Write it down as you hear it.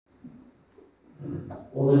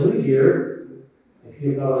Well, the new year, if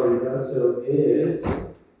you've not already done so,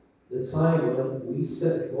 is the time when we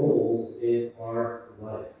set goals in our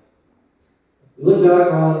life. We look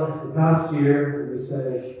back on the past year and we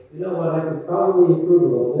say, you know what, I could probably improve a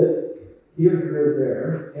little bit here, here, and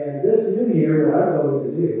there. And this new year, what I'm going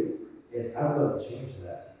to do is I'm going to change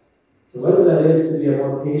that. So whether that is to be a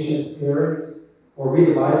more patient parent or read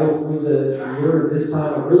the Bible through the year, this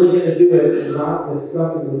time I'm really going to do it and not get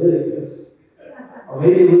stuck in Leviticus. Or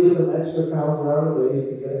maybe lose some extra pounds around the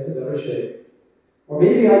waist and get into better shape. Or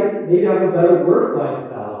maybe I have a better work-life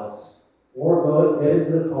balance. Or get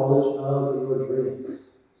into the college of your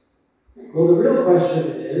dreams. Well, the real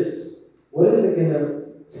question is, what is it going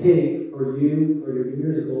to take for you, for your New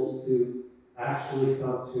Year's goals to actually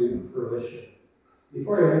come to fruition?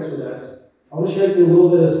 Before I answer that, I want to share with you a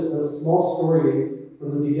little bit of a small story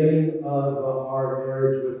from the beginning of our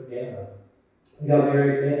marriage with Anna. We got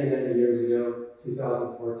married many years ago,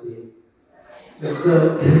 2014. And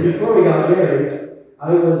so, before we got married,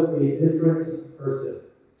 I was a different person.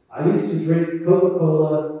 I used to drink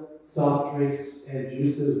Coca-Cola, soft drinks, and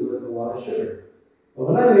juices with a lot of sugar. But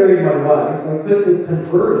when I married my wife, I quickly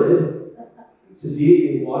converted to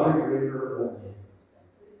be a water drinker only.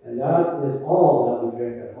 And that is all that we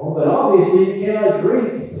drink at home. But obviously, you cannot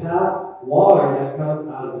drink tap water that comes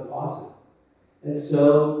out of the faucet. And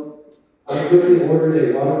so, I quickly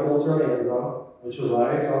ordered a water filter on Amazon, which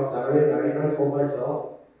arrived on Saturday night, and I told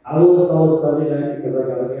myself, I will install it Sunday night because I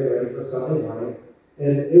got to get ready for Sunday morning.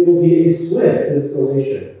 And it will be a swift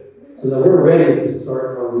installation so that we're ready to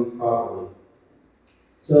start our week properly.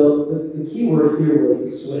 So the key word here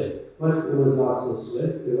was swift, but it was not so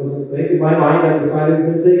swift. It wasn't quick. In my mind, I decided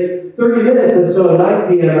it's going to take 30 minutes. And so at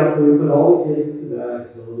 9 p.m., after we put all the kids into bed, I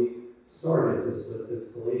slowly started this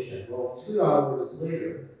installation. Well, 2 hours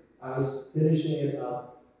later, I was finishing it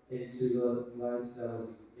up into the nights that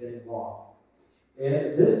was getting long.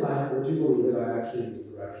 And this time, would you believe it, I actually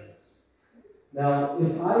used directions. Now,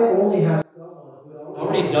 if I only had someone who had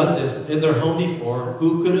already done this in their home before,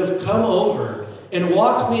 who could have come over and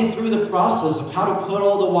walked me through the process of how to put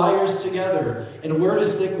all the wires together and where to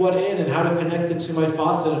stick what in and how to connect it to my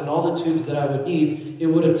faucet and all the tubes that I would need, it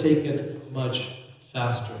would have taken much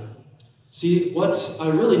faster. See, what I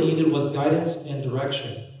really needed was guidance and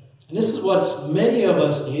direction. And this is what many of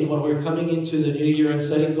us need when we're coming into the new year and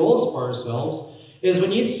setting goals for ourselves, is we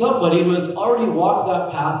need somebody who has already walked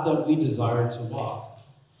that path that we desire to walk.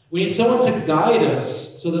 We need someone to guide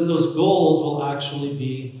us so that those goals will actually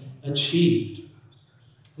be achieved.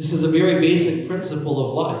 This is a very basic principle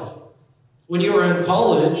of life. When you are in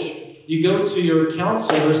college, you go to your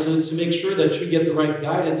counselor to make sure that you get the right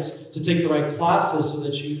guidance to take the right classes so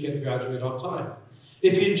that you can graduate on time.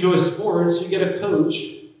 If you enjoy sports, you get a coach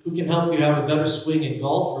who can help you have a better swing in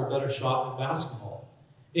golf or a better shot in basketball.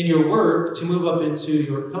 In your work, to move up in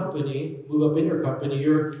your company,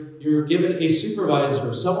 you're given a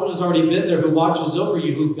supervisor, someone who's already been there, who watches over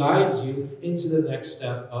you, who guides you into the next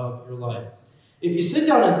step of your life. If you sit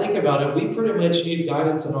down and think about it, we pretty much need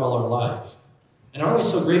guidance in all our life. And aren't we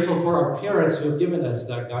so grateful for our parents who have given us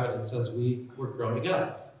that guidance as we were growing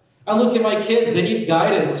up? I look at my kids, they need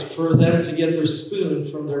guidance for them to get their spoon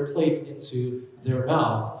from their plate into their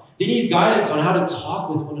mouth. They need guidance on how to talk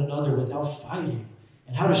with one another without fighting,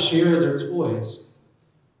 and how to share their toys.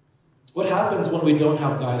 What happens when we don't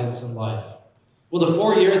have guidance in life? Well, the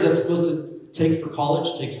 4 years that's supposed to take for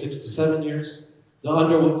college takes 6 to 7 years. The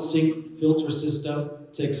under-sink filter system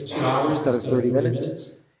takes 2 hours instead of 30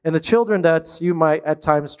 minutes. And the children that you might at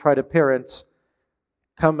times try to parent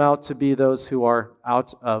come out to be those who are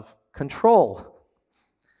out of control.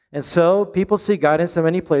 And so people seek guidance in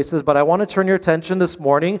many places, but I want to turn your attention this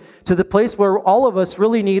morning to the place where all of us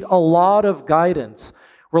really need a lot of guidance,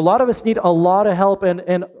 where a lot of us need a lot of help,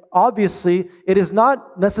 and obviously it is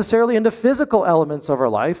not necessarily in the physical elements of our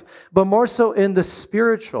life, but more so in the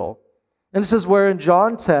spiritual. And this is where in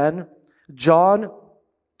John 10, John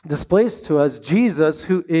displays to us Jesus,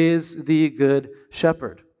 who is the good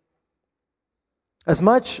shepherd. As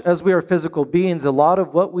much as we are physical beings, a lot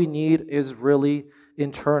of what we need is really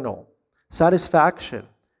internal. Satisfaction,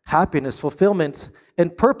 happiness, fulfillment,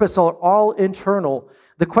 and purpose are all internal.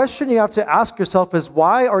 The question you have to ask yourself is,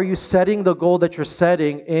 why are you setting the goal that you're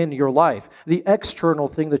setting in your life, the external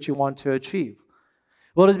thing that you want to achieve?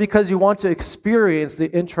 Well, it is because you want to experience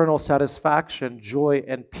the internal satisfaction, joy,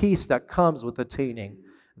 and peace that comes with attaining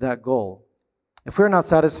that goal. If we're not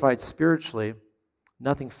satisfied spiritually,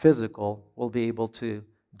 nothing physical will be able to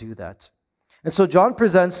do that. And so John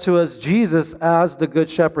presents to us Jesus as the Good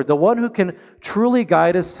Shepherd, the one who can truly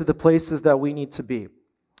guide us to the places that we need to be.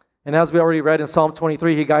 And as we already read in Psalm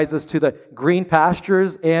 23, he guides us to the green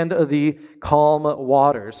pastures and the calm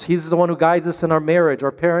waters. He's the one who guides us in our marriage,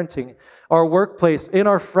 our parenting, our workplace, in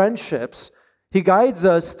our friendships. He guides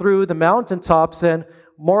us through the mountaintops, and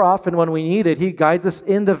more often when we need it, he guides us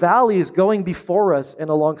in the valleys, going before us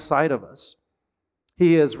and alongside of us.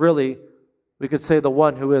 He is really, we could say, the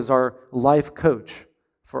one who is our life coach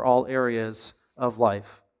for all areas of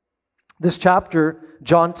life. This chapter,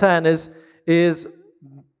 John 10, is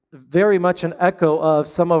very much an echo of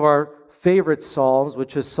some of our favorite Psalms,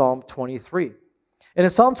 which is Psalm 23. And in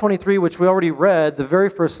Psalm 23, which we already read, the very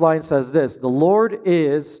first line says this: "The Lord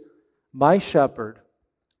is my shepherd,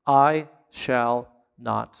 I shall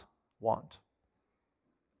not want."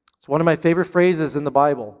 It's one of my favorite phrases in the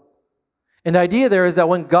Bible. And the idea there is that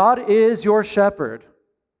when God is your shepherd,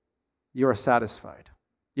 you are satisfied.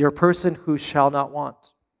 You're a person who shall not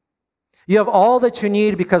want. You have all that you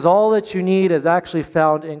need because all that you need is actually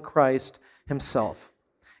found in Christ himself.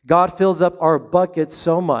 God fills up our bucket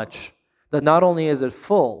so much that not only is it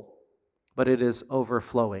full, but it is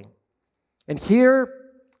overflowing. And here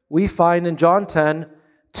we find in John 10,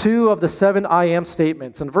 2 of the 7 I am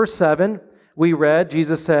statements. In verse 7, we read,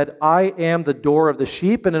 Jesus said, "I am the door of the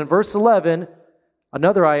sheep." And in verse 11,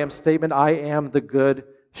 another I am statement, "I am the good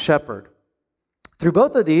shepherd." Through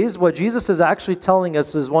both of these, what Jesus is actually telling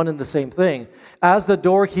us is one and the same thing. As the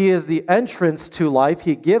door, he is the entrance to life.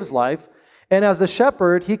 He gives life. And as a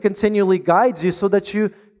shepherd, he continually guides you so that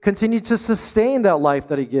you continue to sustain that life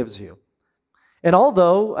that he gives you. And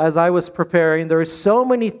although, as I was preparing, there are so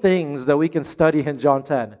many things that we can study in John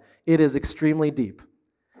 10, it is extremely deep.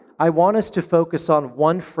 I want us to focus on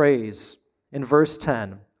one phrase in verse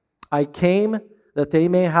 10. "I came that they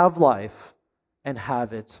may have life and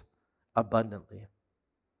have it abundantly."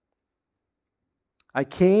 I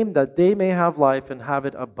came that they may have life and have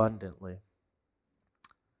it abundantly.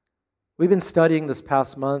 We've been studying this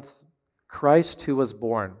past month Christ who was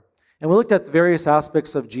born. And we looked at various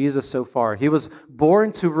aspects of Jesus so far. He was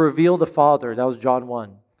born to reveal the Father. That was John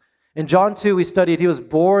 1. In John 2, we studied he was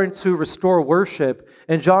born to restore worship.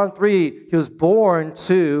 In John 3, he was born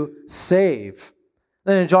to save.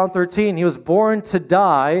 Then in John 13, he was born to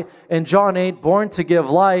die. In John 8, born to give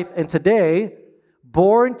life. And today,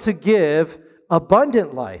 born to give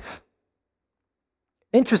abundant life.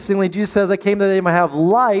 Interestingly, Jesus says, "I came that they might have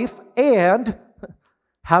life and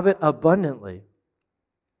have it abundantly."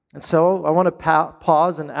 And so I want to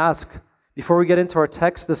pause and ask, before we get into our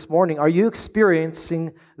text this morning, are you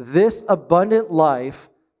experiencing this abundant life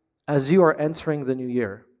as you are entering the new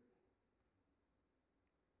year?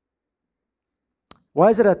 Why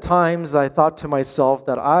is it at times I thought to myself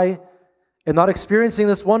that I am not experiencing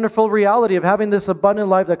this wonderful reality of having this abundant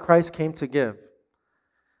life that Christ came to give?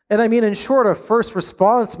 And I mean, in short, our first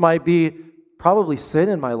response might be probably sin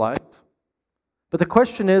in my life. But the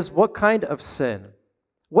question is, what kind of sin?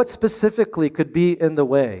 What specifically could be in the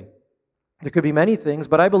way? There could be many things,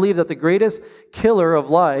 but I believe that the greatest killer of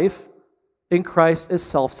life in Christ is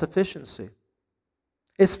self-sufficiency.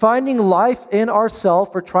 It's finding life in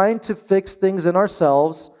ourselves or trying to fix things in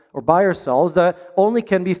ourselves or by ourselves that only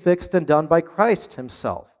can be fixed and done by Christ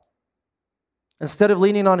himself. Instead of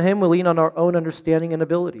leaning on him, we lean on our own understanding and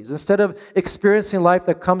abilities. Instead of experiencing life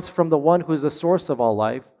that comes from the one who is the source of all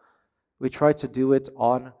life, we try to do it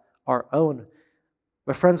on our own.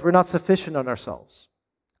 But friends, we're not sufficient on ourselves.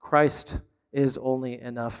 Christ is only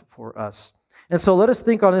enough for us. And so let us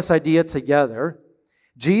think on this idea together.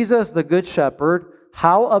 Jesus, the Good Shepherd,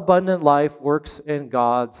 how abundant life works in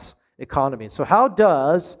God's economy. So how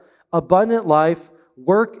does abundant life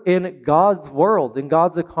work in God's world, in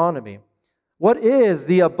God's economy? What is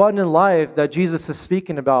the abundant life that Jesus is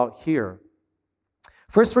speaking about here?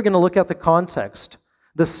 First, we're going to look at the context,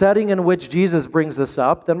 the setting in which Jesus brings this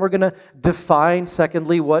up. Then we're going to define,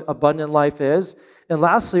 secondly, what abundant life is. And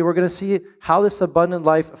lastly, we're going to see how this abundant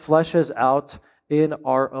life fleshes out in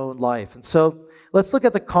our own life. And so let's look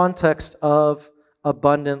at the context of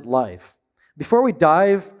abundant life. Before we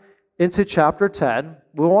dive into chapter 10,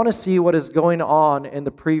 we want to see what is going on in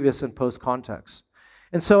the previous and post context.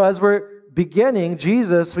 And so as we're beginning,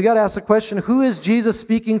 Jesus, we got to ask the question, who is Jesus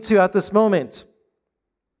speaking to at this moment?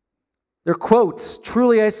 They're quotes.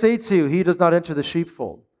 "Truly I say to you, he does not enter the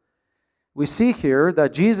sheepfold." We see here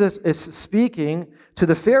that Jesus is speaking to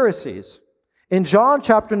the Pharisees. In John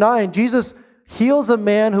chapter 9, Jesus heals a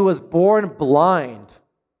man who was born blind.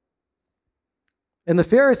 And the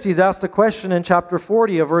Pharisees asked the question in chapter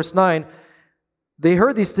 40 of verse 9. They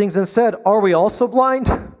heard these things and said, "Are we also blind?"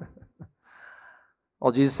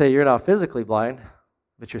 Well, Jesus said, "You're not physically blind,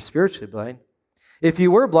 but you're spiritually blind. If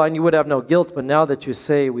you were blind, you would have no guilt, but now that you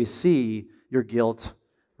say we see, your guilt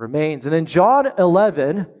remains. And in John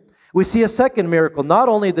 11, we see a second miracle. Not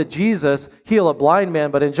only did Jesus heal a blind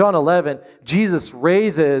man, but in John 11, Jesus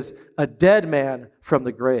raises a dead man from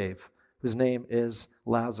the grave, whose name is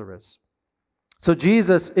Lazarus. So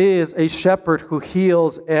Jesus is a shepherd who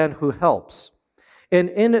heals and who helps. And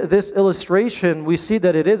in this illustration, we see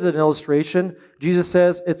that it is an illustration. Jesus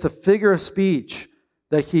says it's a figure of speech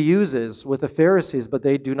that he uses with the Pharisees, but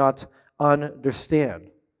they do not understand.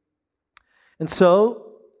 And so,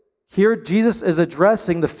 here Jesus is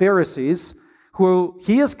addressing the Pharisees, who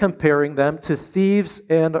he is comparing them to thieves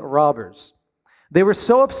and robbers. They were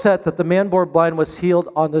so upset that the man born blind was healed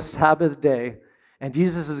on the Sabbath day, and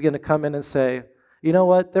Jesus is going to come in and say, you know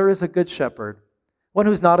what, there is a good shepherd, one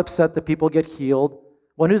who's not upset that people get healed,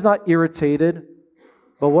 one who's not irritated,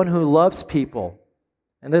 but one who loves people.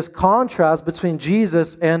 And this contrast between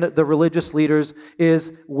Jesus and the religious leaders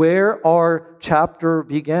is where our chapter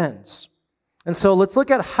begins. And so let's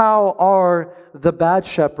look at how are the bad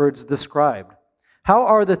shepherds described. How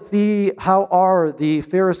are the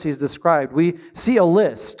Pharisees described? We see a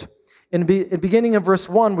list. In beginning of verse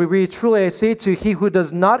 1, we read, "Truly I say to you, he who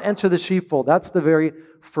does not enter the sheepfold." That's the very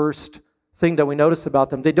first thing that we notice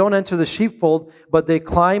about them. They don't enter the sheepfold, but they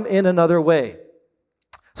climb in another way.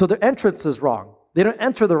 So their entrance is wrong. They don't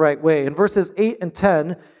enter the right way. In verses 8 and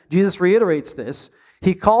 10, Jesus reiterates this.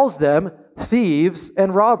 He calls them thieves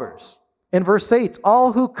and robbers. In verse 8,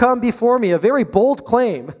 all who come before me, a very bold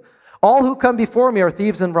claim, all who come before me are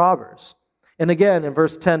thieves and robbers. And again, in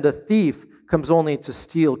verse 10, the thief comes only to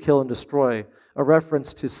steal, kill, and destroy, a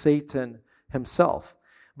reference to Satan himself.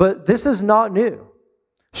 But this is not new.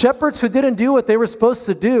 Shepherds who didn't do what they were supposed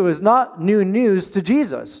to do is not new news to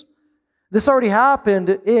Jesus. This already happened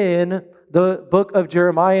in the book of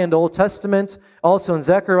Jeremiah in the Old Testament, also in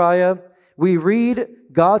Zechariah. We read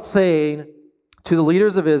God saying to the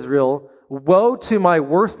leaders of Israel, "Woe to my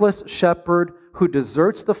worthless shepherd who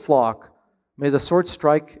deserts the flock. May the sword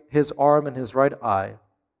strike his arm and his right eye.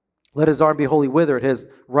 Let his arm be wholly withered, his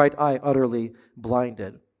right eye utterly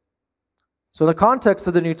blinded." So in the context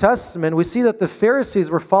of the New Testament, we see that the Pharisees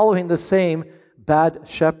were following the same bad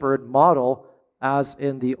shepherd model as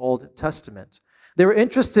in the Old Testament. They were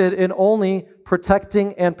interested in only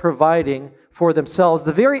protecting and providing for themselves,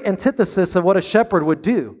 the very antithesis of what a shepherd would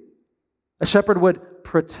do. A shepherd would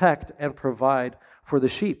protect and provide for the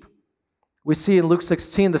sheep. We see in Luke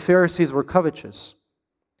 16, the Pharisees were covetous.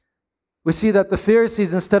 We see that the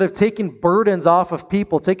Pharisees, instead of taking burdens off of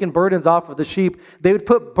people, taking burdens off of the sheep, they would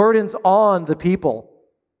put burdens on the people.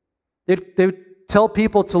 They would tell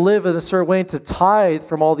people to live in a certain way and to tithe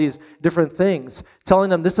from all these different things, telling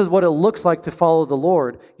them this is what it looks like to follow the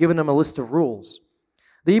Lord, giving them a list of rules.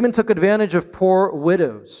 They even took advantage of poor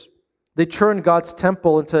widows. They turned God's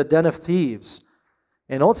temple into a den of thieves.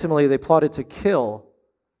 And ultimately, they plotted to kill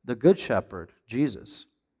the good shepherd, Jesus,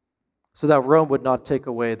 so that Rome would not take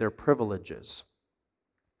away their privileges.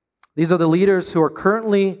 These are the leaders who are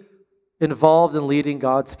currently involved in leading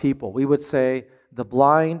God's people. We would say the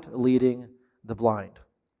blind leading the blind.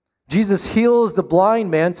 Jesus heals the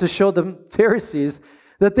blind man to show the Pharisees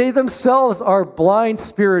that they themselves are blind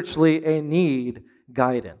spiritually and need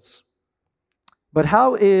guidance. But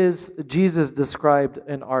how is Jesus described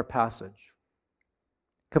in our passage?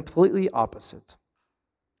 Completely opposite.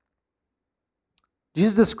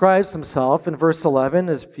 Jesus describes himself in verse 11,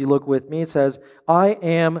 as if you look with me, it says, "I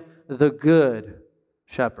am the good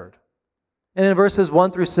shepherd." And in verses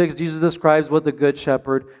 1 through 6, Jesus describes what the good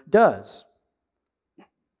shepherd does.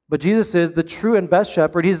 But Jesus is the true and best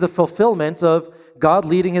shepherd. He's the fulfillment of God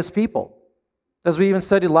leading his people. As we even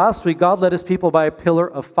studied last week, God led his people by a pillar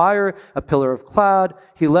of fire, a pillar of cloud.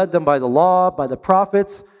 He led them by the law, by the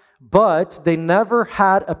prophets, but they never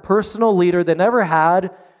had a personal leader. They never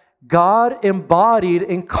had God embodied,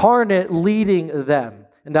 incarnate, leading them.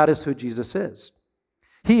 And that is who Jesus is.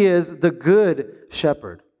 He is the good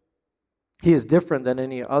shepherd. He is different than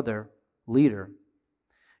any other leader.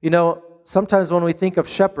 You know, sometimes when we think of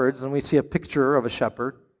shepherds and we see a picture of a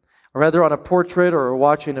shepherd, or rather on a portrait or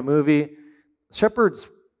watching a movie, shepherd's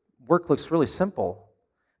work looks really simple.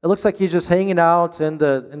 It looks like he's just hanging out in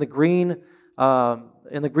the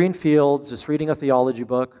green fields, just reading a theology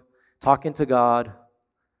book, talking to God.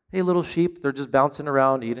 Hey, little sheep, they're just bouncing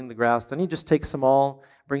around, eating the grass. Then he just takes them all,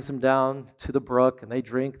 brings them down to the brook, and they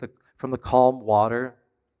drink from the calm water.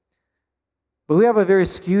 But we have a very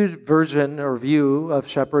skewed version or view of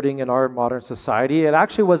shepherding in our modern society. It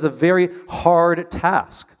actually was a very hard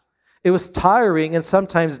task. It was tiring and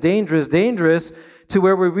sometimes dangerous to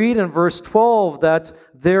where we read in verse 12 that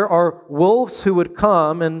there are wolves who would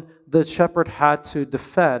come and the shepherd had to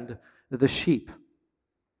defend the sheep.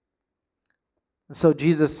 And so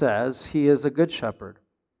Jesus says he is a good shepherd.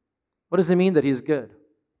 What does it mean that he's good?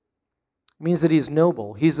 It means that he's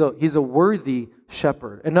noble. He's a worthy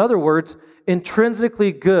shepherd. In other words,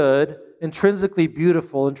 intrinsically good, intrinsically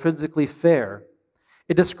beautiful, intrinsically fair.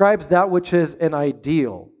 It describes that which is an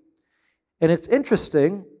ideal. And it's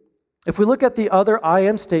interesting, if we look at the other I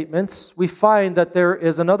am statements, we find that there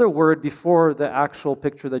is another word before the actual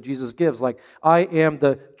picture that Jesus gives, like I am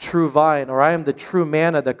the true vine, or I am the true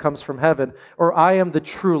manna that comes from heaven, or I am the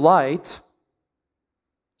true light.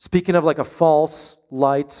 Speaking of like a false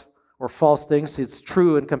light or false things, it's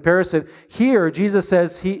true in comparison. Here, Jesus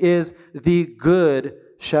says he is the good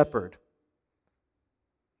shepherd.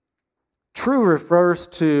 True refers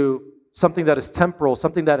to something that is temporal,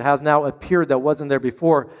 something that has now appeared that wasn't there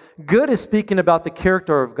before. Good is speaking about the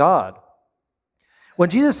character of God. When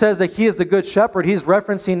Jesus says that he is the good shepherd, he's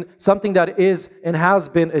referencing something that is and has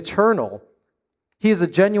been eternal. He is a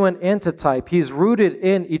genuine antitype. He's rooted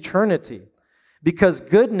in eternity because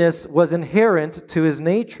goodness was inherent to his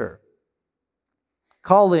nature.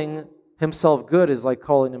 Calling himself good is like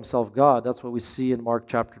calling himself God. That's what we see in Mark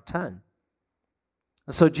chapter 10.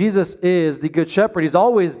 And so Jesus is the good shepherd. He's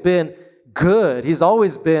always been good. He's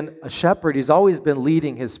always been a shepherd. He's always been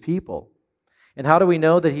leading his people. And how do we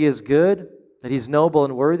know that he is good, that he's noble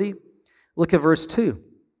and worthy? Look at verse 2.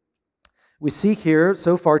 We see here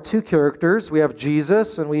so far two characters. We have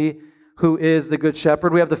Jesus, who is the good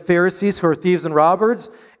shepherd. We have the Pharisees, who are thieves and robbers.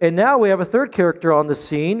 And now we have a third character on the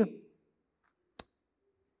scene.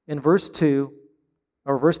 In verse 2,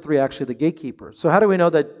 or verse 3 actually, the gatekeeper. So how do we know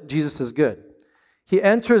that Jesus is good? He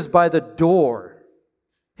enters by the door.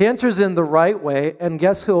 He enters in the right way, and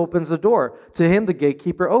guess who opens the door? To him, the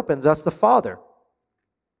gatekeeper opens. That's the Father.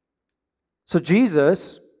 So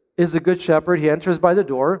Jesus is the good shepherd. He enters by the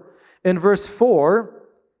door. In verse 4,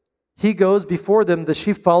 he goes before them. The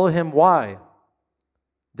sheep follow him. Why?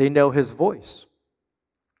 They know his voice.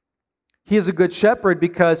 He is a good shepherd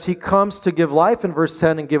because he comes to give life in verse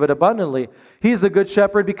 10 and give it abundantly. He's a good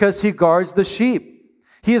shepherd because he guards the sheep.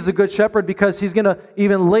 He is a good shepherd because he's going to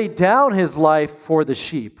even lay down his life for the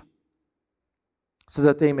sheep so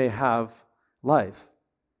that they may have life.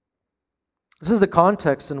 This is the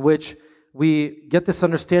context in which we get this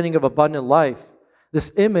understanding of abundant life,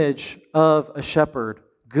 this image of a shepherd,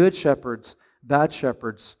 good shepherds, bad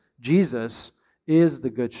shepherds. Jesus is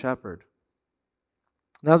the good shepherd.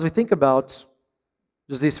 Now, as we think about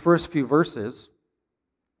just these first few verses,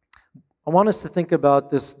 I want us to think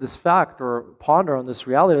about this fact or ponder on this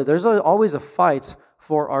reality. There's always a fight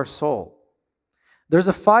for our soul. There's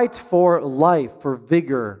a fight for life, for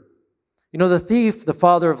vigor. You know, the thief, the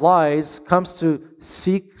father of lies,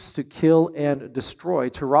 seeks to kill and destroy,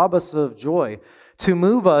 to rob us of joy, to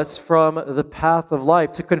move us from the path of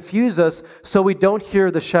life, to confuse us so we don't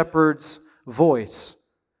hear the shepherd's voice.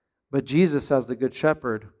 But Jesus, as the good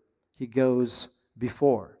shepherd, he goes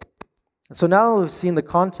before. And so now that we've seen the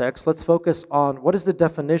context, let's focus on what is the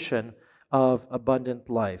definition of abundant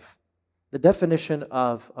life. The definition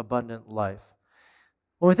of abundant life.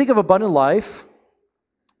 When we think of abundant life,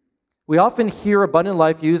 we often hear abundant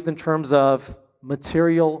life used in terms of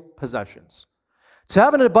material possessions. To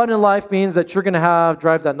have an abundant life means that you're going to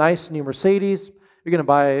drive that nice new Mercedes. You're going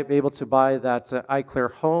to be able to buy that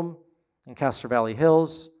iClaire home in Castro Valley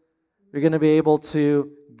Hills. You're going to be able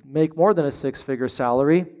to make more than a six-figure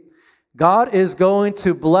salary. God is going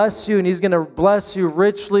to bless you, and he's going to bless you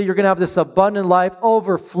richly. You're going to have this abundant life,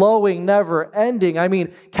 overflowing, never ending. I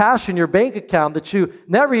mean, cash in your bank account that you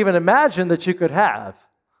never even imagined that you could have.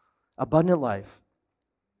 Abundant life.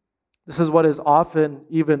 This is what is often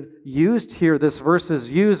even used here. This verse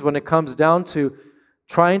is used when it comes down to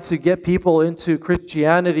trying to get people into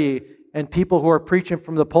Christianity and people who are preaching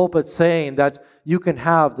from the pulpit saying that you can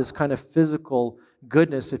have this kind of physical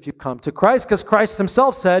goodness if you come to Christ, because Christ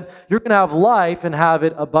himself said you're going to have life and have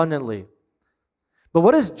it abundantly. But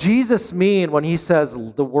what does Jesus mean when he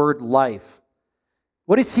says the word life?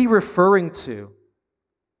 What is he referring to?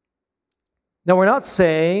 Now, we're not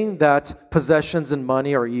saying that possessions and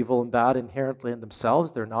money are evil and bad inherently in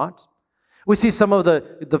themselves. They're not. We see some of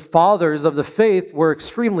the fathers of the faith were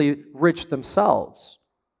extremely rich themselves,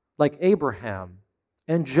 like Abraham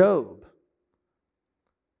and Job.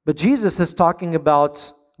 But Jesus is talking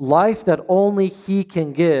about life that only he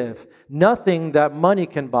can give, nothing that money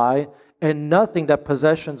can buy, and nothing that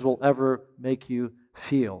possessions will ever make you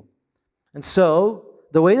feel. And so,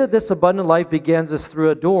 the way that this abundant life begins is through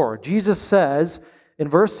a door. Jesus says in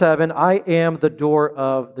verse 7, I am the door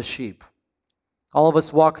of the sheep. All of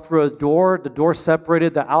us walk through a door. The door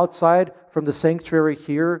separated the outside from the sanctuary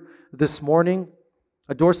here this morning.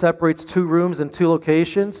 A door separates two rooms in two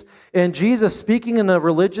locations. And Jesus, speaking in a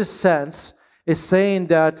religious sense, is saying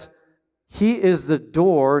that he is the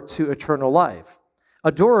door to eternal life.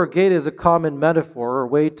 A door or gate is a common metaphor or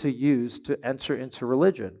way to use to enter into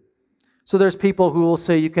religion. So there's people who will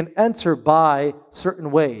say you can enter by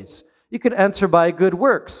certain ways. You can enter by good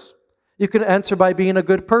works. You can enter by being a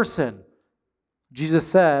good person. Jesus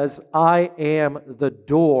says, I am the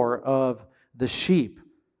door of the sheep.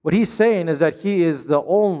 What he's saying is that he is the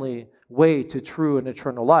only way to true and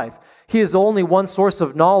eternal life. He is the only one source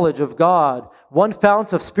of knowledge of God, one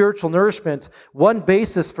fount of spiritual nourishment, one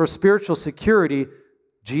basis for spiritual security,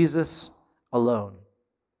 Jesus alone.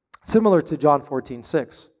 Similar to John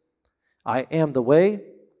 14:6. I am the way,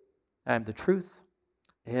 I am the truth,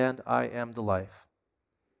 and I am the life.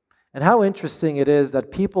 And how interesting it is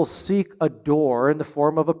that people seek a door in the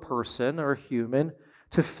form of a person or a human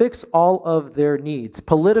to fix all of their needs,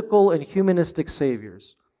 political and humanistic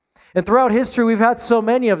saviors. And throughout history, we've had so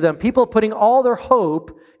many of them, people putting all their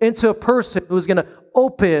hope into a person who's going to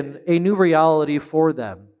open a new reality for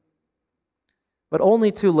them. But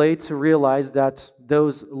only too late to realize that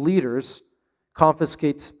those leaders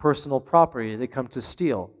confiscate personal property. They come to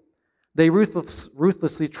steal. They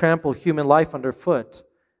ruthlessly trample human life underfoot.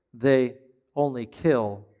 They only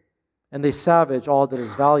kill. And they savage all that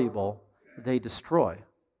is valuable. They destroy.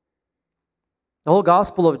 The whole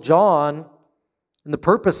Gospel of John, and the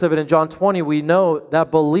purpose of it in John 20, we know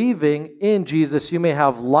that believing in Jesus, you may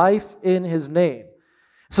have life in his name.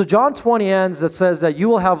 So John 20 ends that says that you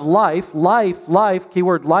will have life,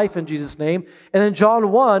 keyword life in Jesus' name. And then John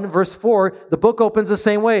 1, verse 4, the book opens the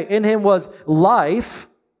same way. In him was life,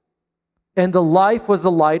 and the life was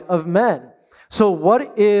the light of men. So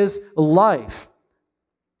what is life?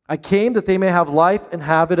 I came that they may have life and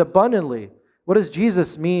have it abundantly. What does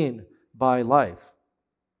Jesus mean by life?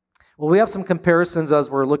 Well, we have some comparisons as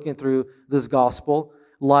we're looking through this gospel.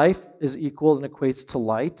 Life is equal and equates to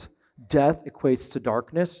light. Death equates to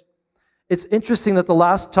darkness. It's interesting that the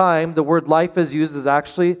last time the word life is used is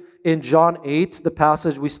actually in John 8, the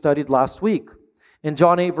passage we studied last week. In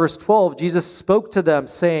John 8, verse 12, Jesus spoke to them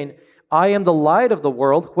saying, I am the light of the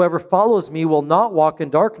world. Whoever follows me will not walk in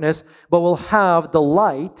darkness, but will have the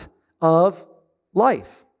light of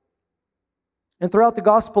life. And throughout the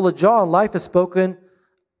Gospel of John, life is spoken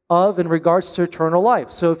of in regards to eternal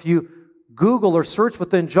life. So if you Google or search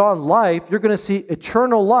within John life, you're going to see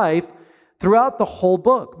eternal life throughout the whole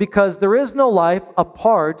book, because there is no life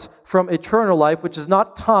apart from eternal life, which is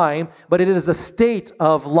not time, but it is a state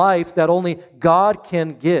of life that only God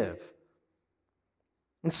can give.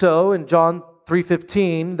 And so in John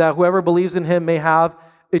 3:15, that whoever believes in him may have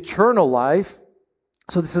eternal life.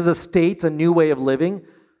 So this is a state, a new way of living.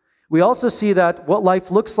 We also see that what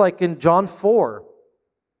life looks like in John 4.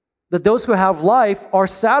 That those who have life are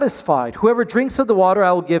satisfied. Whoever drinks of the water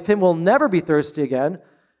I will give him will never be thirsty again.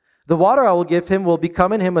 The water I will give him will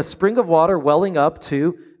become in him a spring of water welling up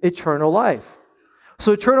to eternal life.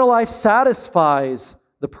 So eternal life satisfies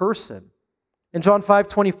the person. In John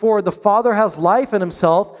 5:24, the Father has life in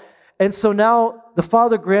himself, and so now the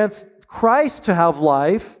Father grants Christ to have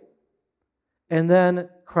life, and then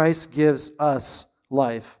Christ gives us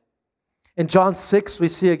life. In John 6, we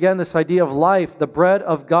see again this idea of life. The bread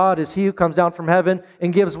of God is he who comes down from heaven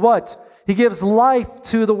and gives what? He gives life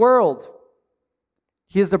to the world.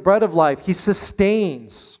 He is the bread of life. He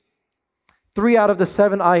sustains. 3 out of the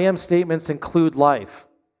 7 I am statements include life.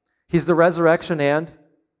 He's the resurrection and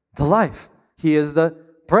the life. He is the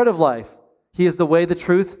bread of life. He is the way, the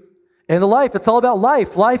truth, and the life. It's all about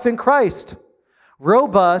life. Life in Christ.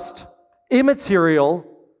 Robust, immaterial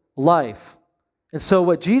life. And so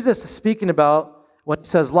what Jesus is speaking about when he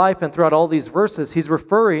says life and throughout all these verses, he's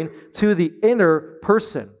referring to the inner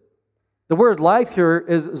person. The word life here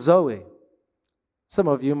is Zoe. Some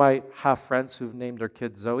of you might have friends who've named their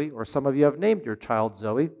kid Zoe, or some of you have named your child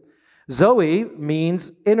Zoe. Zoe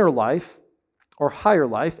means inner life or higher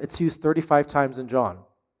life. It's used 35 times in John.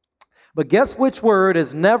 But guess which word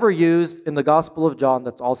is never used in the Gospel of John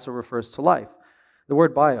that also refers to life? The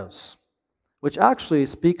word bios, which actually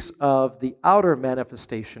speaks of the outer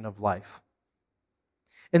manifestation of life.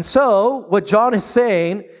 And so, what John is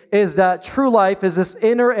saying is that true life is this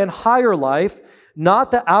inner and higher life, not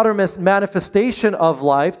the outer manifestation of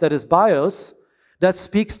life, that is bios, that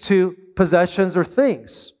speaks to possessions or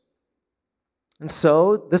things. And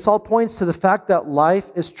so, this all points to the fact that life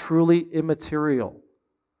is truly immaterial.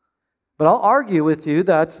 But I'll argue with you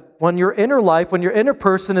that when your inner life, when your inner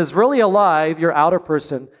person is really alive, your outer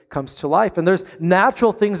person comes to life. And there's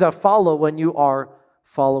natural things that follow when you are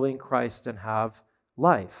following Christ and have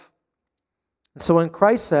life. And so when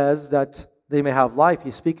Christ says that they may have life.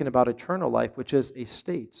 He's speaking about eternal life, which is a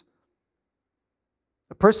state.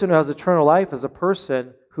 A person who has eternal life is a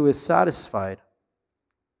person who is satisfied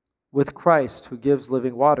with Christ, who gives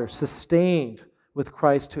living water, sustained with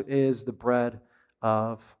Christ, who is the bread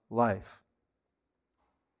of life.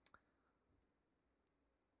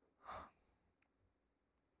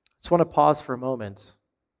 I just want to pause for a moment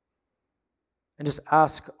and just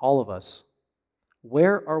ask all of us,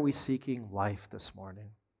 where are we seeking life this morning?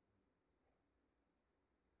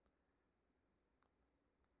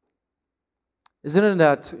 Isn't it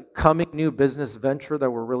that coming new business venture that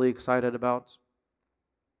we're really excited about?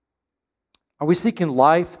 Are we seeking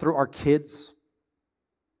life through our kids?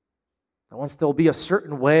 That once they'll be a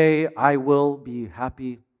certain way, I will be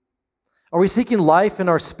happy. Are we seeking life in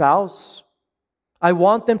our spouse? I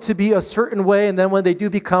want them to be a certain way, and then when they do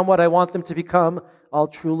become what I want them to become, I'll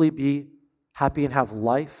truly be happy and have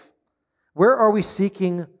life. Where are we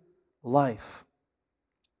seeking life?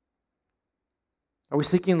 Are we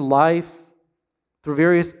seeking life through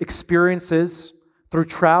various experiences, through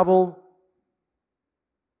travel?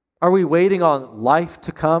 Are we waiting on life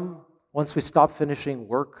to come once we stop finishing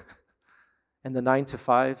work and the 9 to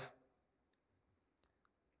 5?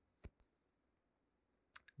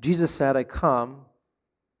 Jesus said, I come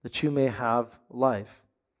that you may have life.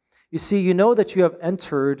 You see, you know that you have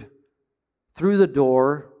entered through the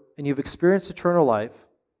door and you've experienced eternal life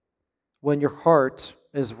when your heart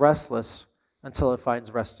is restless until it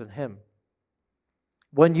finds rest in Him.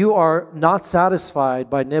 When you are not satisfied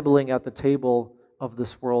by nibbling at the table of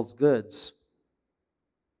this world's goods.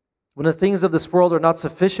 When the things of this world are not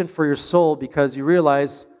sufficient for your soul because you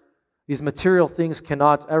realize these material things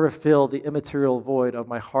cannot ever fill the immaterial void of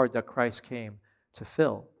my heart that Christ came to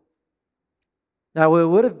fill. Now, it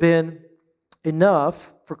would have been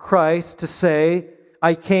enough for Christ to say,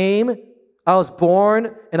 I came, I was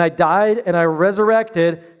born, and I died, and I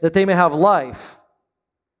resurrected that they may have life.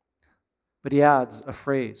 But He adds a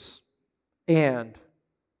phrase, and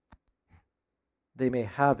they may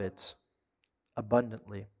have it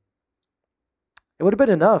abundantly. It would have been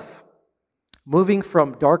enough. Moving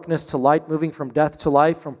from darkness to light, moving from death to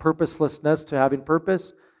life, from purposelessness to having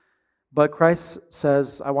purpose. But Christ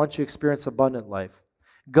says, I want you to experience abundant life.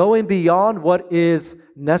 Going beyond what is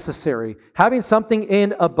necessary. Having something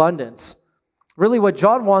in abundance. Really what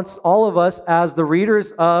John wants all of us as the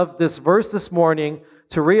readers of this verse this morning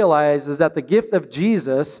to realize is that the gift of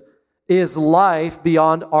Jesus is life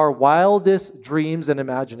beyond our wildest dreams and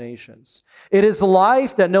imaginations. It is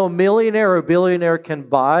life that no millionaire or billionaire can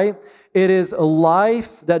buy. It is a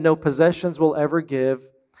life that no possessions will ever give.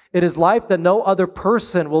 It is life that no other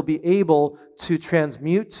person will be able to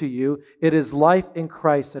transmute to you. It is life in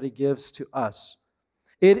Christ that He gives to us.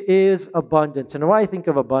 It is abundance. And when I think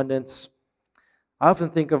of abundance, I often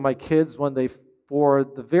think of my kids when they, for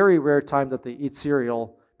the very rare time that they eat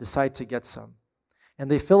cereal, decide to get some.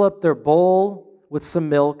 And they fill up their bowl with some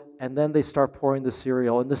milk, and then they start pouring the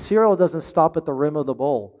cereal. And the cereal doesn't stop at the rim of the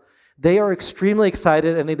bowl. They are extremely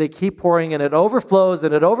excited, and they keep pouring, and it overflows,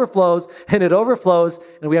 and it overflows, and it overflows,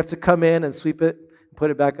 and we have to come in and sweep it and put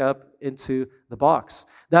it back up into the box.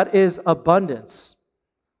 That is abundance.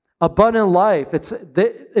 Abundant life.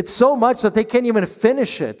 It's so much that they can't even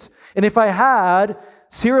finish it. And if I had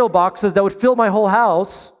cereal boxes that would fill my whole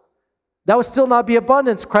house, that would still not be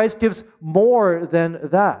abundance. Christ gives more than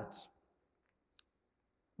that.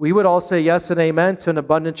 We would all say yes and amen to an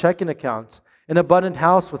abundant checking account, an abundant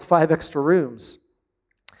house with 5 extra rooms.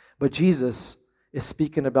 But Jesus is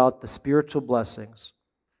speaking about the spiritual blessings.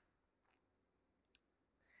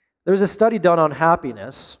 There's a study done on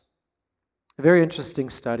happiness, a very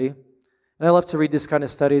interesting study. And I love to read these kind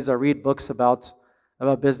of studies. I read books about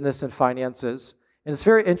business and finances. And it's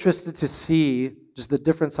very interesting to see just the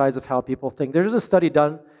different sides of how people think. There's a study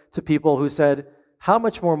done to people who said, how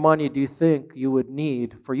much more money do you think you would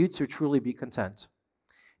need for you to truly be content?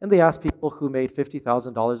 And they asked people who made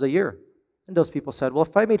 $50,000 a year. And those people said, well,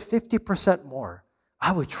 if I made 50% more,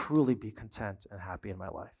 I would truly be content and happy in my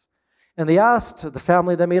life. And they asked the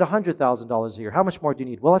family that made $100,000 a year, how much more do you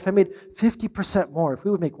need? Well, if I made 50% more, if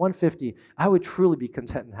we would make $150,000, I would truly be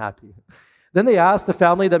content and happy. Then they asked the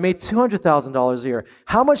family that made $200,000 a year,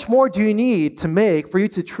 how much more do you need to make for you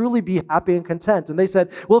to truly be happy and content? And they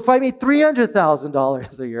said, well, if I made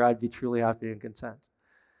 $300,000 a year, I'd be truly happy and content.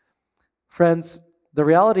 Friends, the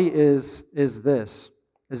reality is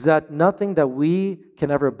that nothing that we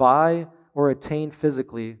can ever buy or attain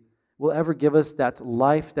physically will ever give us that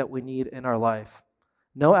life that we need in our life.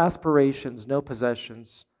 No aspirations, no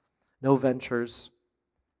possessions, no ventures.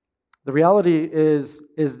 The reality is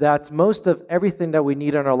that most of everything that we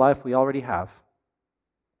need in our life we already have.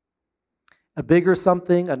 A bigger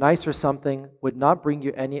something, a nicer something would not bring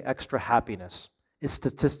you any extra happiness. It's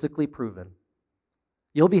statistically proven.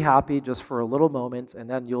 You'll be happy just for a little moment, and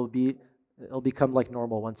then it'll become like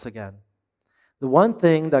normal once again. The one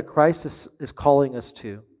thing that Christ is calling us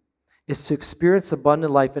to is to experience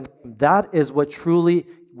abundant life, and that is what truly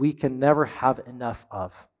we can never have enough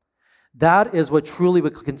of. That is what truly will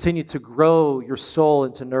continue to grow your soul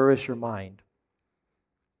and to nourish your mind.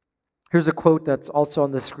 Here's a quote that's also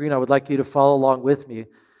on the screen. I would like you to follow along with me.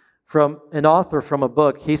 From an author from a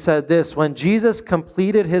book, he said this: when Jesus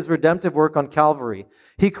completed his redemptive work on Calvary,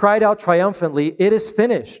 he cried out triumphantly, "It is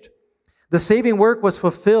finished." The saving work was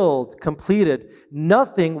fulfilled, completed.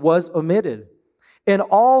 Nothing was omitted. And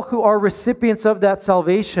all who are recipients of that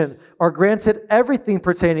salvation are granted everything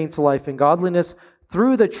pertaining to life and godliness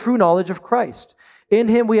through the true knowledge of Christ. In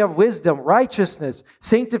him we have wisdom, righteousness,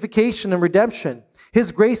 sanctification, and redemption.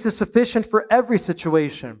 His grace is sufficient for every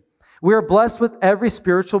situation. We are blessed with every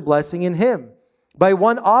spiritual blessing in him. By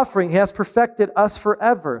one offering, he has perfected us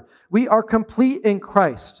forever. We are complete in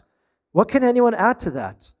Christ. What can anyone add to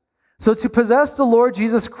that? So to possess the Lord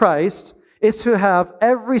Jesus Christ is to have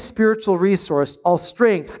every spiritual resource, all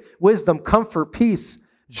strength, wisdom, comfort, peace,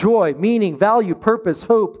 joy, meaning, value, purpose,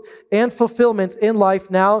 hope, and fulfillment in life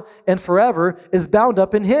now and forever is bound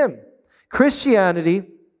up in him. Christianity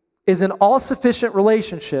is an all-sufficient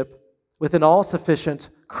relationship with an all-sufficient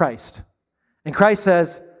Christ. And Christ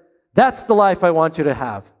says, that's the life I want you to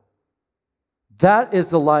have. That is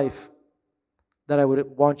the life that I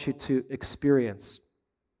would want you to experience.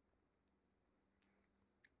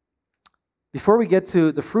 Before we get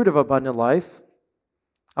to the fruit of abundant life,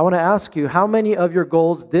 I want to ask you, how many of your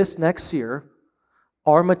goals this next year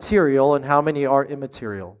are material and how many are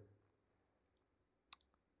immaterial?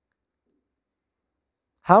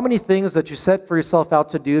 How many things that you set for yourself out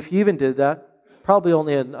to do, if you even did that, probably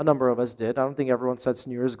only a number of us did. I don't think everyone sets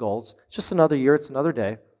New Year's goals. It's just another year, it's another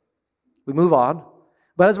day. We move on.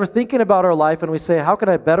 But as we're thinking about our life and we say, how can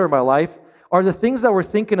I better my life? Are the things that we're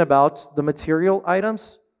thinking about the material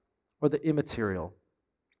items or the immaterial?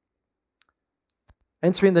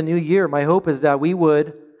 Entering the new year, my hope is that we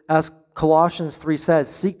would, as Colossians 3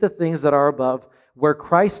 says, seek the things that are above, where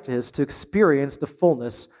Christ is, to experience the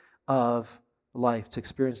fullness of life, to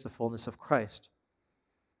experience the fullness of Christ.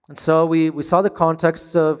 And so we saw the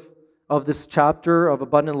context of this chapter of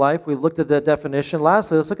abundant life. We looked at the definition.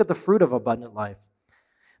 Lastly, let's look at the fruit of abundant life.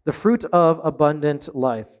 The fruit of abundant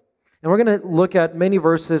life. And we're going to look at many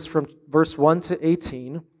verses from verse 1 to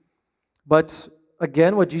 18. But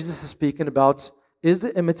again, what Jesus is speaking about is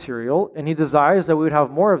the immaterial, and he desires that we would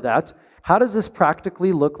have more of that. How does this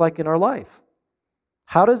practically look like in our life?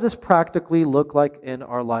 How does this practically look like in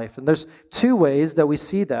our life? And there's two ways that we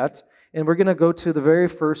see that. And we're going to go to the very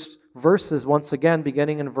first verses once again,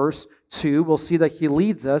 beginning in verse 2. We'll see that he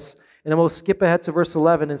leads us, and then we'll skip ahead to verse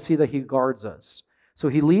 11 and see that he guards us. So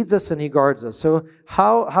he leads us and he guards us. So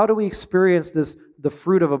how do we experience the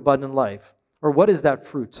fruit of abundant life? Or what is that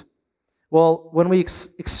fruit? Well, when we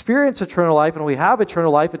experience eternal life and we have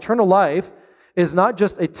eternal life is not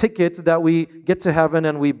just a ticket that we get to heaven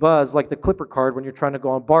and we buzz like the Clipper card when you're trying to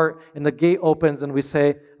go on BART and the gate opens and we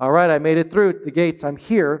say, all right, I made it through the gates, I'm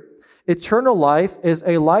here. Eternal life is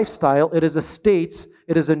a lifestyle, it is a state,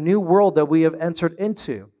 it is a new world that we have entered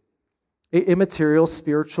into, an immaterial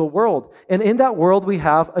spiritual world. And in that world we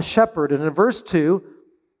have a shepherd. And in verse 2,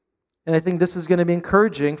 and I think this is going to be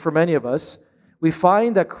encouraging for many of us, we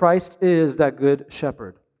find that Christ is that good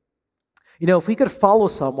shepherd. You know, if we could follow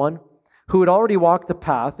someone who had already walked the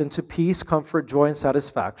path into peace, comfort, joy, and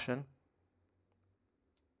satisfaction,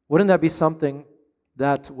 wouldn't that be something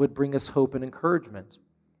that would bring us hope and encouragement?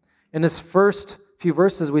 In this first few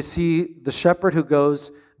verses, we see the shepherd who goes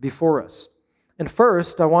before us. And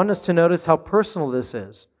first, I want us to notice how personal this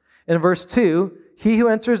is. In verse 2, he who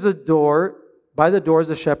enters the door, by the door is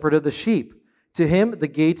the shepherd of the sheep. To him, the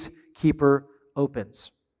gatekeeper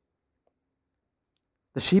opens.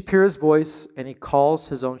 The sheep hear his voice, and he calls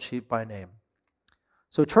his own sheep by name.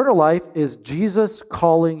 So eternal life is Jesus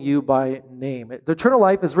calling you by name. The eternal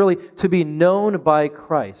life is really to be known by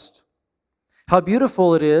Christ. How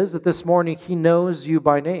beautiful it is that this morning he knows you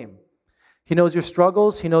by name. He knows your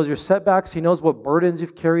struggles, he knows your setbacks, he knows what burdens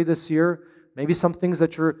you've carried this year, maybe some things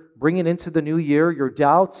that you're bringing into the new year, your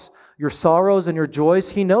doubts, your sorrows, and your joys.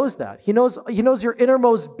 He knows that. He knows your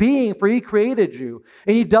innermost being, for he created you.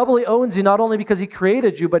 And he doubly owns you, not only because he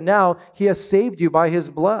created you, but now he has saved you by his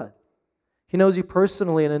blood. He knows you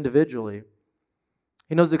personally and individually.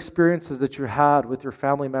 He knows the experiences that you had with your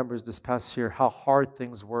family members this past year, how hard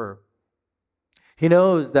things were. He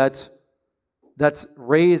knows that that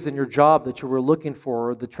raise in your job that you were looking for,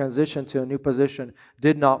 or the transition to a new position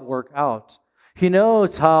did not work out. He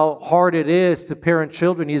knows how hard it is to parent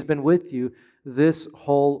children. He's been with you this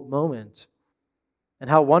whole moment. And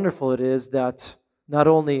how wonderful it is that not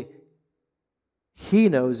only He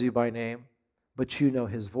knows you by name, but you know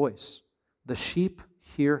His voice. The sheep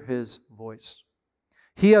hear His voice.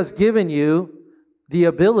 He has given you the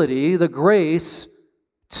ability, the grace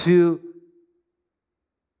to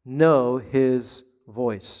know His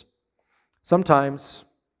voice. Sometimes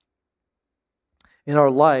in our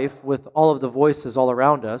life, with all of the voices all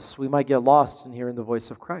around us, we might get lost in hearing the voice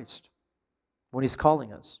of Christ when He's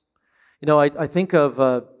calling us. You know, I think of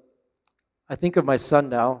my son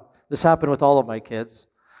now. This happened with all of my kids.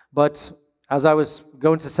 But as I was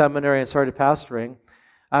going to seminary and started pastoring,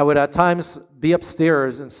 I would at times be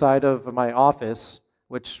upstairs inside of my office,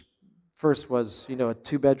 which first was, a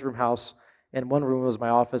 2-bedroom house, and one room was my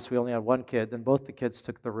office. We only had one kid. Then both the kids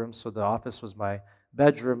took the room, so the office was my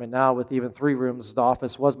bedroom. And now with even 3 rooms, the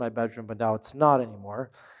office was my bedroom, but now it's not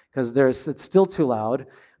anymore because it's still too loud.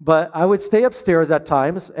 But I would stay upstairs at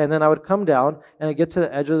times, and then I would come down, and I'd get to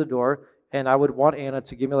the edge of the door, and I would want Anna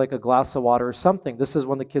to give me like a glass of water or something. This is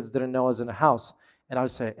when the kids didn't know I was in a house. And I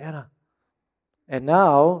would say, Anna. And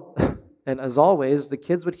now, and as always, the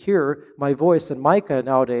kids would hear my voice. And Micah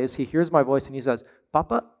nowadays, he hears my voice and he says,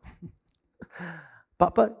 Papa,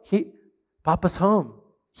 Papa's home.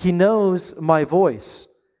 He knows my voice.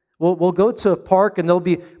 We'll go to a park and there'll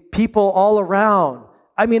be people all around.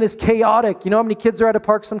 I mean, it's chaotic. You know how many kids are at a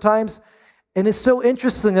park sometimes? And it's so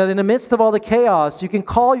interesting that in the midst of all the chaos, you can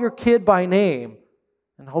call your kid by name.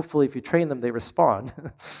 And hopefully if you train them, they respond.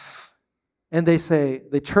 And they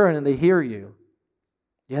turn and they hear you.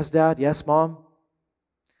 Yes, Dad. Yes, Mom.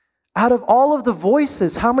 Out of all of the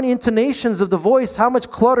voices, how many intonations of the voice, how much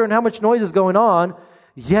clutter and how much noise is going on,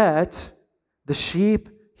 yet the sheep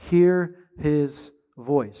hear His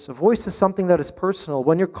voice. A voice is something that is personal.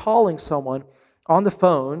 When you're calling someone on the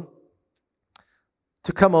phone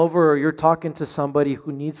to come over, or you're talking to somebody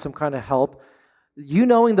who needs some kind of help, you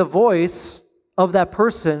knowing the voice of that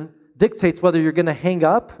person dictates whether you're going to hang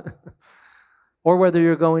up or whether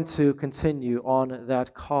you're going to continue on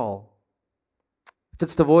that call. If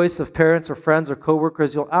it's the voice of parents or friends or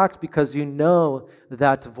coworkers, you'll act because you know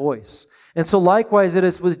that voice. And so likewise it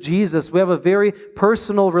is with Jesus. We have a very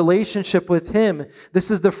personal relationship with Him. This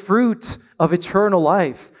is the fruit of eternal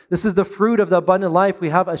life. This is the fruit of the abundant life. We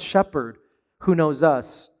have a shepherd who knows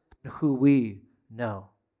us and who we know.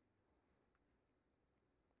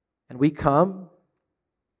 And we come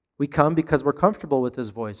because we're comfortable with His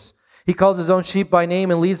voice. He calls His own sheep by name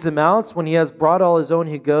and leads them out. When He has brought all His own,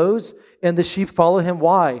 He goes, and the sheep follow Him.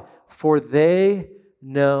 Why? For they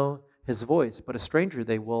know His voice, but a stranger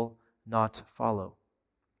they will not follow.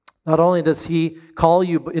 Not only does He call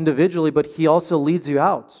you individually, but He also leads you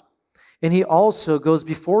out. And He also goes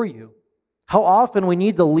before you. How often we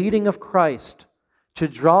need the leading of Christ to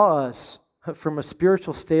draw us from a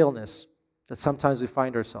spiritual staleness that sometimes we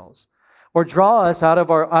find ourselves, or draw us out of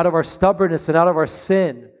our stubbornness and out of our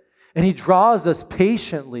sin. And He draws us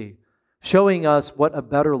patiently, showing us what a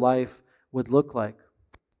better life would look like.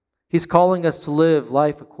 He's calling us to live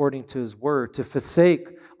life according to His word, to forsake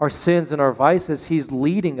our sins and our vices. He's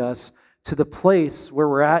leading us to the place where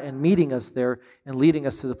we're at and meeting us there and leading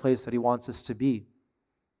us to the place that He wants us to be.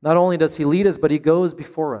 Not only does He lead us, but He goes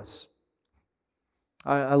before us.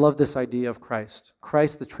 I love this idea of Christ.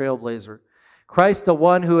 Christ the trailblazer. Christ the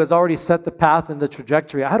one who has already set the path and the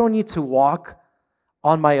trajectory. I don't need to walk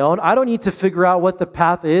on my own. I don't need to figure out what the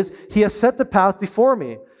path is. He has set the path before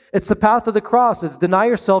me. It's the path of the cross. It's deny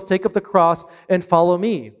yourself, take up the cross, and follow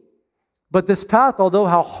me. But this path, although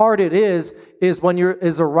how hard it is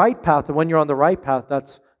a right path. And when you're on the right path,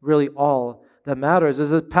 that's really all that matters.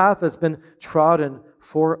 It's a path that's been trodden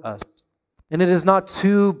for us. And it is not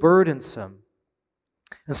too burdensome.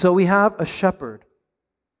 And so we have a shepherd.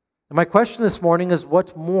 And my question this morning is,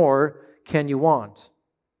 what more can you want?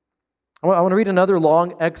 I want to read another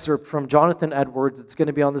long excerpt from Jonathan Edwards. It's going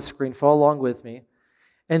to be on the screen. Follow along with me.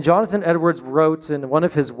 And Jonathan Edwards wrote in one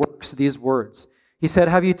of his works these words. He said,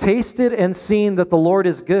 "Have you tasted and seen that the Lord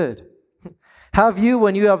is good? Have you,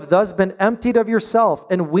 when you have thus been emptied of yourself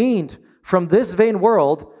and weaned from this vain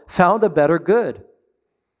world, found a better good?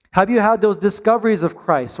 Have you had those discoveries of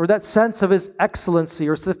Christ, or that sense of His excellency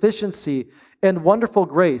or sufficiency and wonderful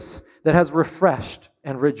grace that has refreshed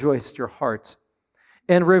and rejoiced your heart,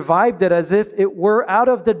 and revived it as if it were out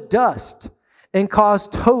of the dust, and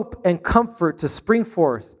caused hope and comfort to spring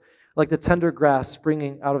forth like the tender grass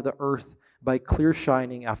springing out of the earth by clear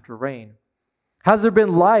shining after rain? Has there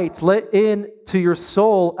been light let into your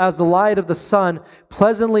soul as the light of the sun,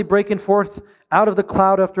 pleasantly breaking forth out of the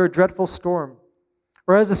cloud after a dreadful storm?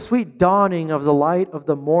 Or as the sweet dawning of the light of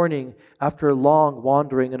the morning after a long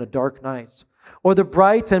wandering in a dark night? Or the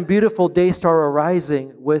bright and beautiful day star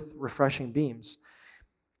arising with refreshing beams?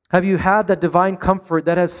 Have you had that divine comfort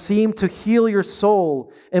that has seemed to heal your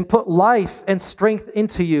soul and put life and strength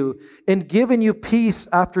into you and given you peace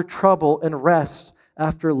after trouble and rest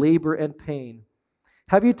after labor and pain?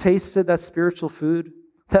 Have you tasted that spiritual food,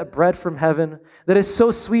 that bread from heaven that is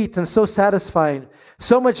so sweet and so satisfying,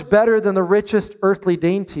 so much better than the richest earthly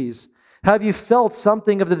dainties? Have you felt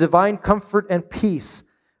something of the divine comfort and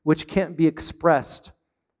peace which can't be expressed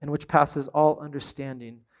and which passes all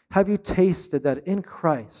understanding? Have you tasted that in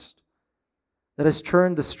Christ that has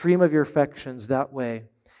turned the stream of your affections that way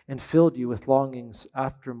and filled you with longings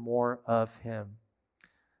after more of Him?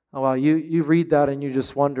 Oh, wow, you read that and you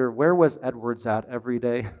just wonder, where was Edwards at every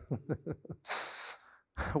day?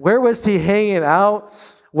 Where was he hanging out?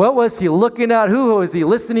 What was he looking at? Who was he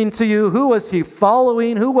listening to you? Who was he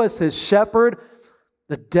following? Who was his shepherd?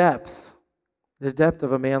 The depth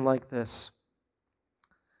of a man like this.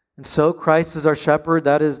 And so Christ is our shepherd.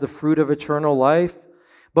 That is the fruit of eternal life.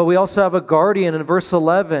 But we also have a guardian in verse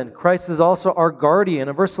 11. Christ is also our guardian.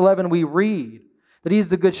 In verse 11 we read that He's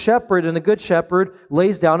the good shepherd, and the good shepherd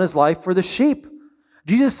lays down His life for the sheep.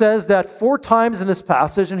 Jesus says that 4 times in this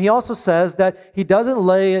passage, and He also says that He doesn't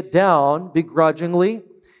lay it down begrudgingly,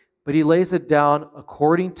 but He lays it down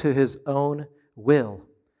according to His own will.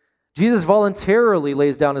 Jesus voluntarily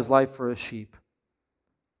lays down His life for His sheep.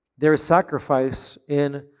 There is sacrifice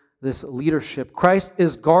in this leadership. Christ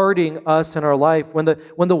is guarding us in our life. When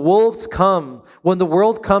the wolves come, when the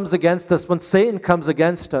world comes against us, when Satan comes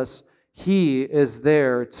against us, He is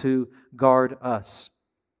there to guard us.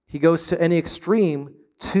 He goes to any extreme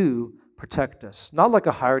to protect us. Not like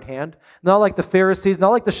a hired hand, not like the Pharisees, not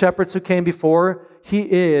like the shepherds who came before.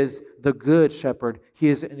 He is the good shepherd. He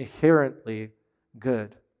is inherently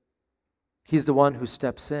good. He's the one who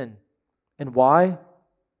steps in. And why?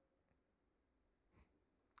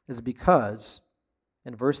 Is because,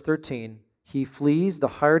 in verse 13, He flees the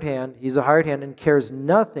hired hand. He's a hired hand and cares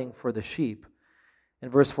nothing for the sheep. In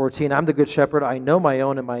verse 14, I'm the good shepherd. I know my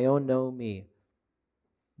own, and my own know me.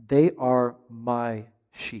 They are my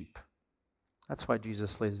sheep. That's why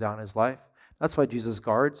Jesus lays down His life. That's why Jesus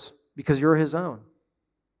guards, because you're His own.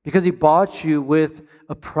 Because He bought you with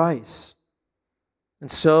a price.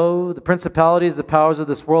 And so the principalities, the powers of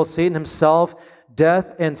this world, Satan himself,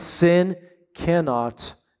 death and sin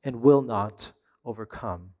cannot and will not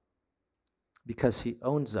overcome, because He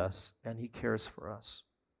owns us and He cares for us.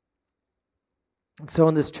 And so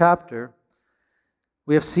in this chapter,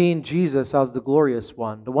 we have seen Jesus as the glorious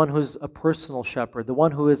one, the one who's a personal shepherd, the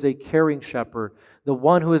one who is a caring shepherd, the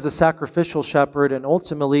one who is a sacrificial shepherd, and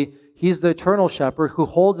ultimately, He's the eternal shepherd who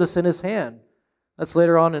holds us in His hand. That's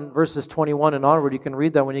later on in verses 21 and onward. You can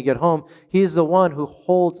read that when you get home. He is the one who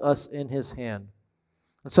holds us in His hand.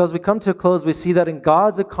 And so as we come to a close, we see that in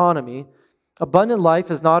God's economy, abundant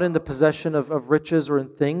life is not in the possession of riches or in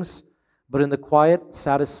things, but in the quiet,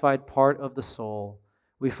 satisfied part of the soul.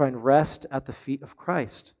 We find rest at the feet of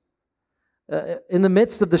Christ. In the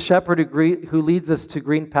midst of the shepherd who leads us to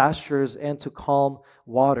green pastures and to calm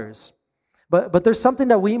waters. But there's something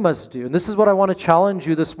that we must do, and this is what I want to challenge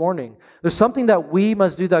you this morning. There's something that we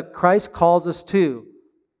must do that Christ calls us to.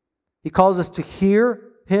 He calls us to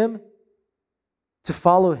hear Him, to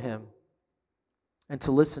follow Him, and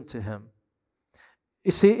to listen to Him.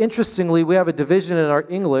 You see, interestingly, we have a division in our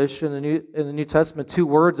English in the New Testament, 2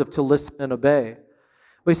 words of to listen and obey.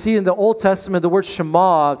 We see in the Old Testament, the word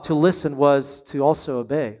Shema, to listen, was to also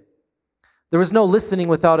obey. There was no listening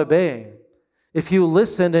without obeying. If you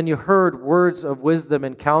listened and you heard words of wisdom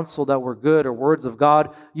and counsel that were good, or words of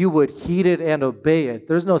God, you would heed it and obey it.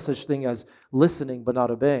 There's no such thing as listening but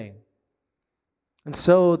not obeying. And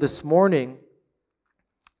so this morning,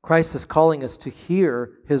 Christ is calling us to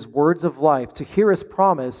hear His words of life, to hear His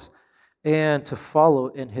promise, and to follow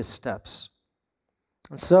in His steps.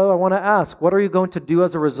 And so I want to ask, what are you going to do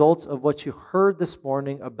as a result of what you heard this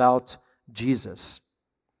morning about Jesus?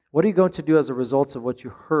 What are you going to do as a result of what you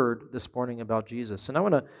heard this morning about Jesus? And I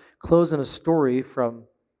want to close in a story from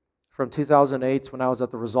 2008 when I was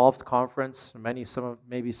at the Resolved Conference. Maybe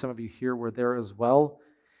some of you here were there as well.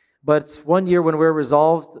 But one year when we were at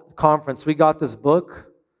Resolved Conference, we got this book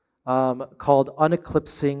called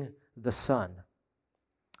Uneclipsing the Sun.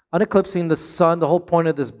 Uneclipsing the Sun, the whole point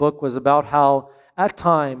of this book was about how at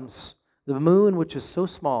times the moon, which is so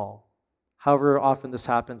small, however often this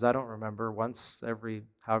happens, I don't remember, once every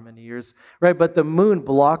however many years, right? But the moon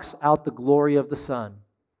blocks out the glory of the sun.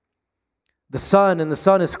 The sun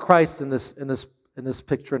is Christ in this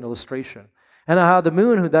picture and illustration. And how the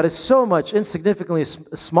moon, that is so much insignificantly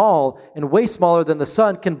small and way smaller than the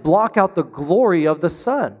sun, can block out the glory of the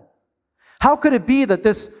sun. How could it be that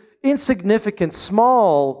this insignificant,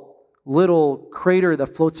 small, little crater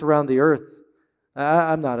that floats around the earth,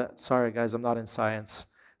 sorry guys, I'm not in science,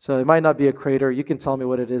 so it might not be a crater, you can tell me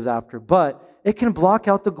what it is after, but it can block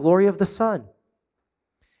out the glory of the sun.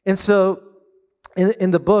 And so,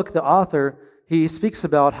 in the book, the author, he speaks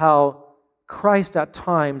about how Christ at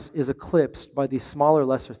times is eclipsed by these smaller,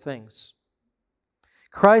 lesser things.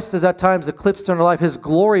 Christ is at times eclipsed in our life, His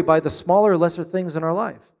glory by the smaller, lesser things in our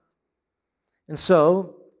life. And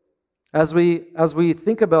so, as we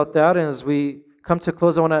think about that and as we come to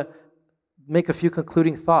close, I want to make a few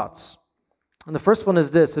concluding thoughts. And the first one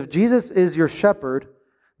is this: if Jesus is your shepherd,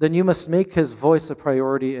 then you must make His voice a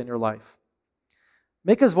priority in your life.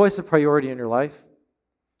 Make His voice a priority in your life.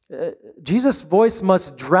 Jesus' voice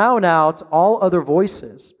must drown out all other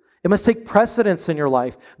voices. It must take precedence in your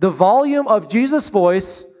life. The volume of Jesus'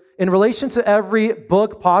 voice in relation to every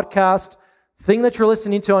book, podcast, thing that you're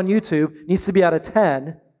listening to on YouTube needs to be at a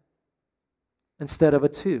 10 instead of a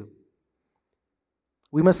 2.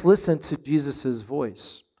 We must listen to Jesus'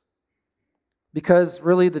 voice. Because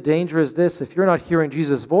really the danger is this: if you're not hearing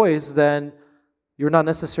Jesus' voice, then you're not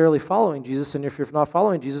necessarily following Jesus. And if you're not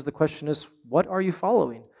following Jesus, the question is, what are you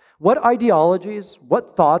following? What ideologies,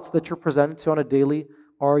 what thoughts that you're presented to on a daily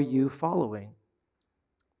are you following?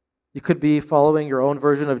 You could be following your own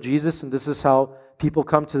version of Jesus, and this is how people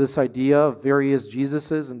come to this idea of various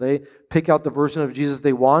Jesuses, and they pick out the version of Jesus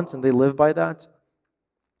they want, and they live by that.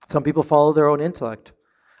 Some people follow their own intellect.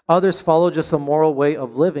 Others follow just a moral way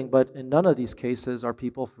of living, but in none of these cases are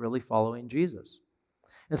people really following Jesus.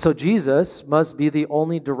 And so Jesus must be the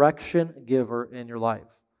only direction giver in your life.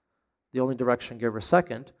 The only direction giver.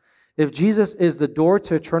 Second, if Jesus is the door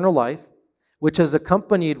to eternal life, which is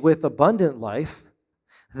accompanied with abundant life,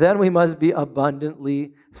 then we must be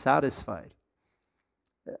abundantly satisfied.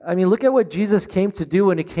 I mean, look at what Jesus came to do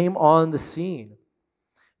when He came on the scene.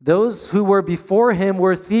 Those who were before Him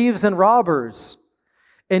were thieves and robbers.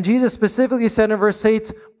 And Jesus specifically said in verse 8,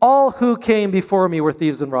 all who came before me were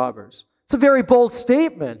thieves and robbers. It's a very bold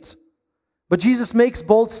statement, but Jesus makes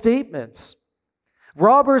bold statements.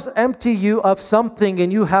 Robbers empty you of something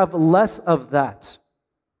and you have less of that.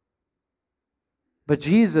 But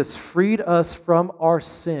Jesus freed us from our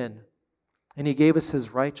sin and He gave us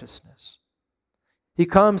His righteousness. He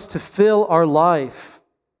comes to fill our life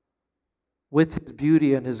with His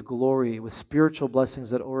beauty and His glory, with spiritual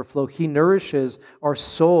blessings that overflow. He nourishes our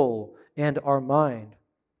soul and our mind.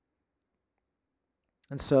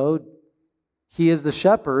 And so, He is the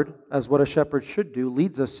shepherd, as what a shepherd should do,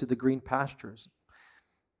 leads us to the green pastures.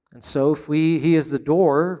 And so if He is the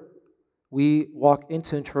door, we walk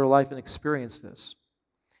into eternal life and experience this.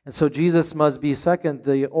 And so Jesus must be, second,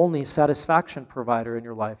 the only satisfaction provider in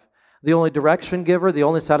your life. The only direction giver, the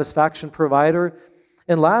only satisfaction provider.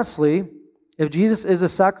 And lastly, if Jesus is a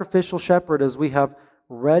sacrificial shepherd, as we have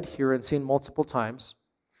read here and seen multiple times,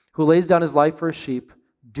 who lays down His life for His sheep,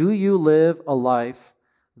 do you live a life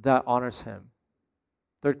that honors Him?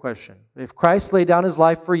 Third question. If Christ laid down His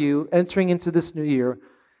life for you, entering into this new year,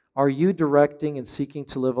 are you directing and seeking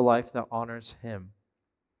to live a life that honors Him?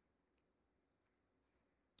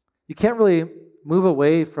 You can't really move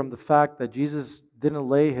away from the fact that Jesus didn't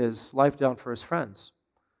lay His life down for His friends.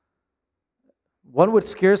 One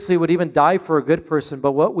would even die for a good person,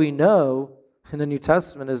 but what we know in the New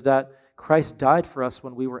Testament is that Christ died for us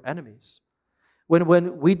when we were enemies.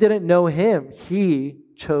 When we didn't know Him, He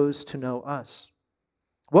chose to know us.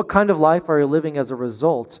 What kind of life are you living as a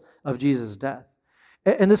result of Jesus' death?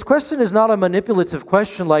 And this question is not a manipulative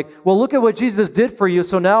question like, well, look at what Jesus did for you,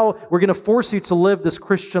 so now we're going to force you to live this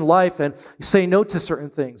Christian life and say no to certain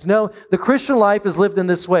things. No, the Christian life is lived in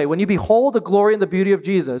this way. When you behold the glory and the beauty of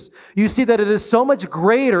Jesus, you see that it is so much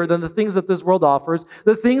greater than the things that this world offers,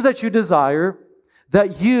 the things that you desire,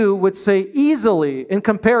 that you would say easily, in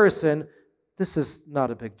comparison, this is not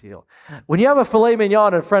a big deal. When you have a filet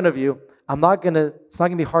mignon in front of you, it's not going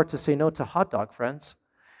to be hard to say no to hot dog, friends.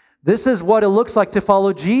 This is what it looks like to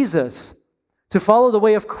follow Jesus, to follow the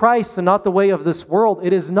way of Christ and not the way of this world.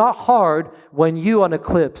 It is not hard when you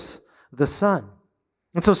eclipse the sun.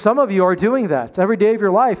 And so some of you are doing that. Every day of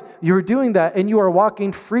your life, you're doing that and you are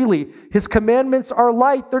walking freely. His commandments are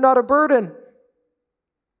light. They're not a burden.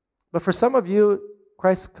 But for some of you,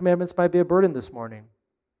 Christ's commandments might be a burden this morning.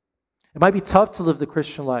 It might be tough to live the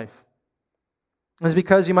Christian life. It's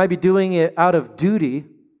because you might be doing it out of duty,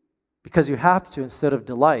 because you have to, instead of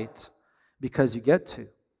delight, because you get to.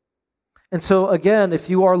 And so again, if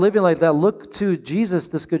you are living like that, look to Jesus,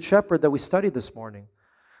 this good shepherd that we studied this morning.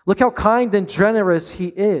 Look how kind and generous he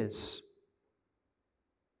is.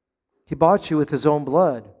 He bought you with his own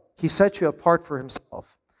blood. He set you apart for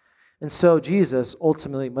himself. And so Jesus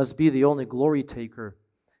ultimately must be the only glory taker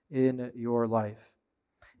in your life.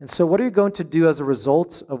 And so what are you going to do as a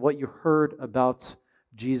result of what you heard about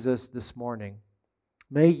Jesus this morning?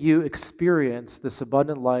 May you experience this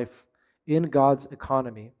abundant life in God's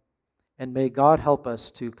economy, and may God help us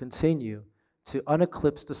to continue to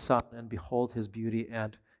uneclipse the sun and behold his beauty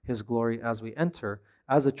and his glory as we enter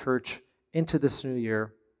as a church into this new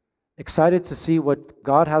year, excited to see what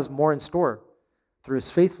God has more in store through his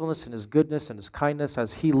faithfulness and his goodness and his kindness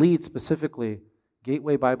as he leads specifically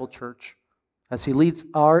Gateway Bible Church, as he leads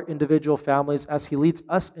our individual families, as he leads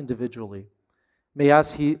us individually. May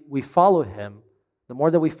we follow him, the more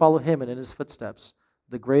that we follow him and in his footsteps,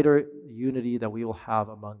 the greater unity that we will have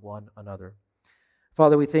among one another.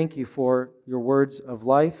 Father, we thank you for your words of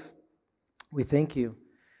life. We thank you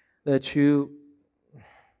that you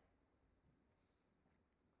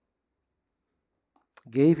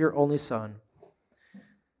gave your only Son,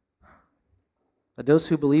 that those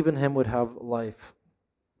who believe in him would have life.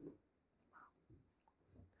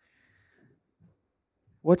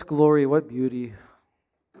 What glory, what beauty,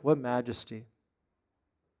 what majesty.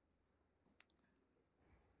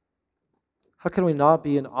 How can we not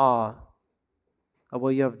be in awe of what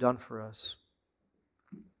you have done for us?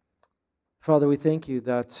 Father, we thank you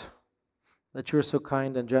that you are so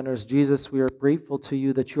kind and generous. Jesus, we are grateful to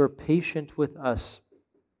you that you are patient with us.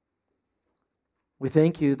 We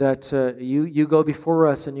thank you that you go before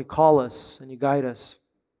us and you call us and you guide us.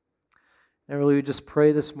 And really, we just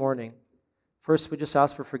pray this morning. First, we just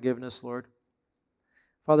ask for forgiveness, Lord.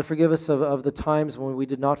 Father, forgive us of the times when we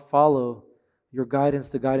did not follow your guidance,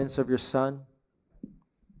 the guidance of your Son,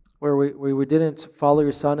 where we didn't follow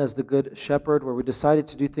your Son as the good shepherd, where we decided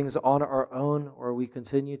to do things on our own, or we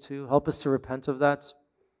continue to. Help us to repent of that.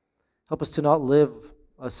 Help us to not live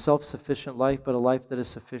a self-sufficient life, but a life that is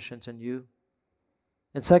sufficient in you.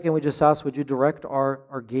 And second, we just ask, would you direct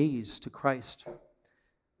our gaze to Christ,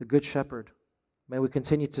 the good shepherd. May we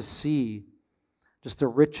continue to see just the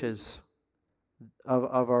riches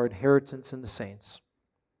of our inheritance in the saints.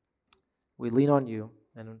 We lean on you,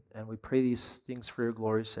 and we pray these things for your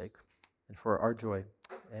glory's sake and for our joy.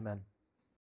 Amen.